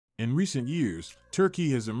In recent years,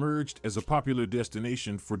 Turkey has emerged as a popular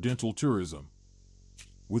destination for dental tourism.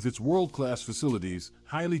 With its world-class facilities,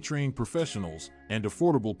 highly trained professionals, and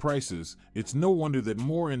affordable prices, it's no wonder that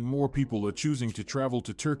more and more people are choosing to travel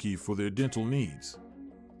to Turkey for their dental needs.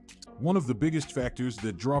 One of the biggest factors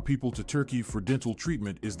that draw people to Turkey for dental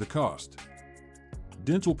treatment is the cost.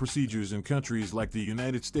 Dental procedures in countries like the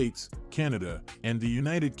United States, Canada, and the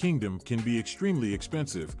United Kingdom can be extremely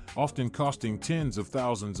expensive, often costing tens of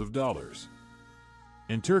thousands of dollars.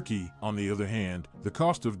 In Turkey, on the other hand, the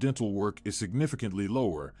cost of dental work is significantly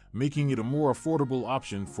lower, making it a more affordable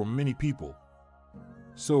option for many people.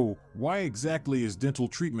 So, why exactly is dental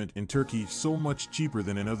treatment in Turkey so much cheaper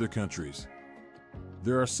than in other countries?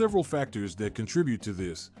 There are several factors that contribute to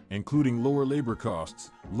this, including lower labor costs,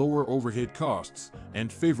 lower overhead costs,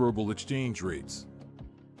 and favorable exchange rates.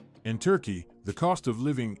 In Turkey, the cost of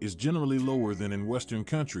living is generally lower than in Western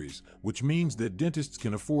countries, which means that dentists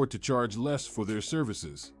can afford to charge less for their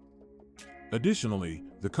services. Additionally,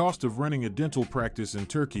 the cost of running a dental practice in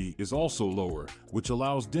Turkey is also lower, which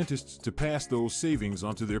allows dentists to pass those savings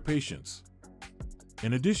onto their patients.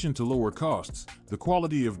 In addition to lower costs, the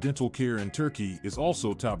quality of dental care in Turkey is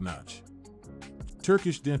also top-notch.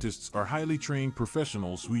 Turkish dentists are highly trained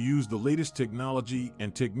professionals who use the latest technology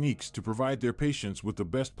and techniques to provide their patients with the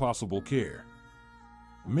best possible care.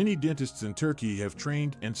 Many dentists in Turkey have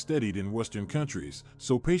trained and studied in Western countries,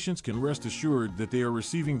 so patients can rest assured that they are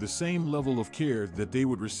receiving the same level of care that they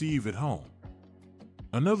would receive at home.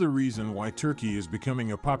 Another reason why Turkey is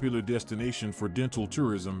becoming a popular destination for dental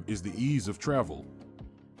tourism is the ease of travel.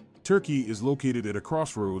 Turkey is located at a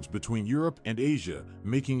crossroads between Europe and Asia,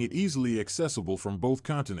 making it easily accessible from both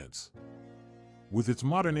continents. With its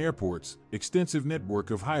modern airports, extensive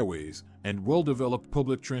network of highways, and well-developed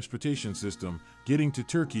public transportation system, getting to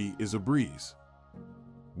Turkey is a breeze.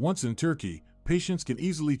 Once in Turkey, patients can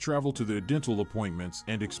easily travel to their dental appointments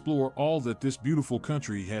and explore all that this beautiful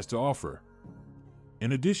country has to offer.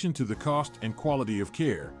 In addition to the cost and quality of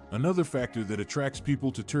care, another factor that attracts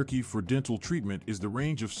people to Turkey for dental treatment is the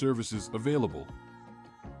range of services available.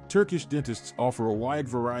 Turkish dentists offer a wide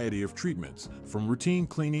variety of treatments, from routine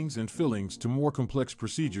cleanings and fillings to more complex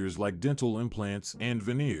procedures like dental implants and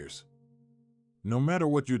veneers. No matter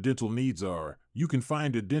what your dental needs are, you can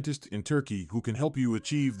find a dentist in Turkey who can help you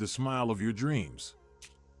achieve the smile of your dreams.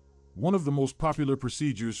 One of the most popular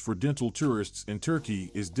procedures for dental tourists in Turkey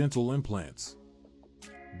is dental implants.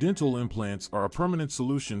 Dental implants are a permanent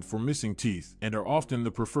solution for missing teeth and are often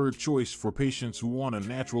the preferred choice for patients who want a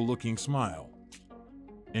natural-looking smile.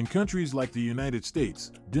 In countries like the United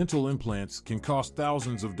States, dental implants can cost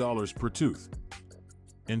thousands of dollars per tooth.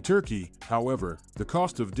 In Turkey, however, the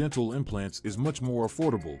cost of dental implants is much more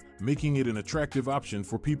affordable, making it an attractive option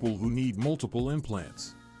for people who need multiple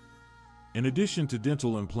implants. In addition to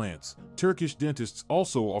dental implants, Turkish dentists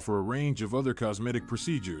also offer a range of other cosmetic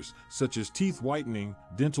procedures, such as teeth whitening,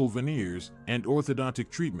 dental veneers, and orthodontic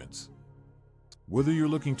treatments. Whether you're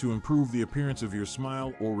looking to improve the appearance of your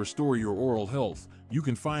smile or restore your oral health, you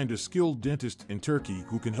can find a skilled dentist in Turkey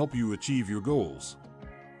who can help you achieve your goals.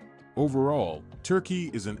 Overall, Turkey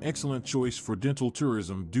is an excellent choice for dental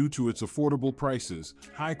tourism due to its affordable prices,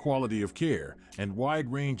 high quality of care, and wide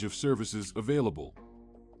range of services available.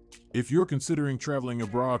 If you're considering traveling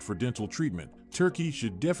abroad for dental treatment, Turkey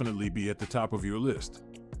should definitely be at the top of your list.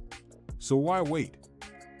 So why wait?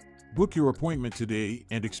 Book your appointment today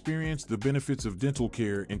and experience the benefits of dental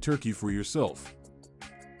care in Turkey for yourself.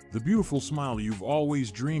 The beautiful smile you've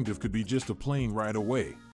always dreamed of could be just a plane ride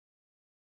away.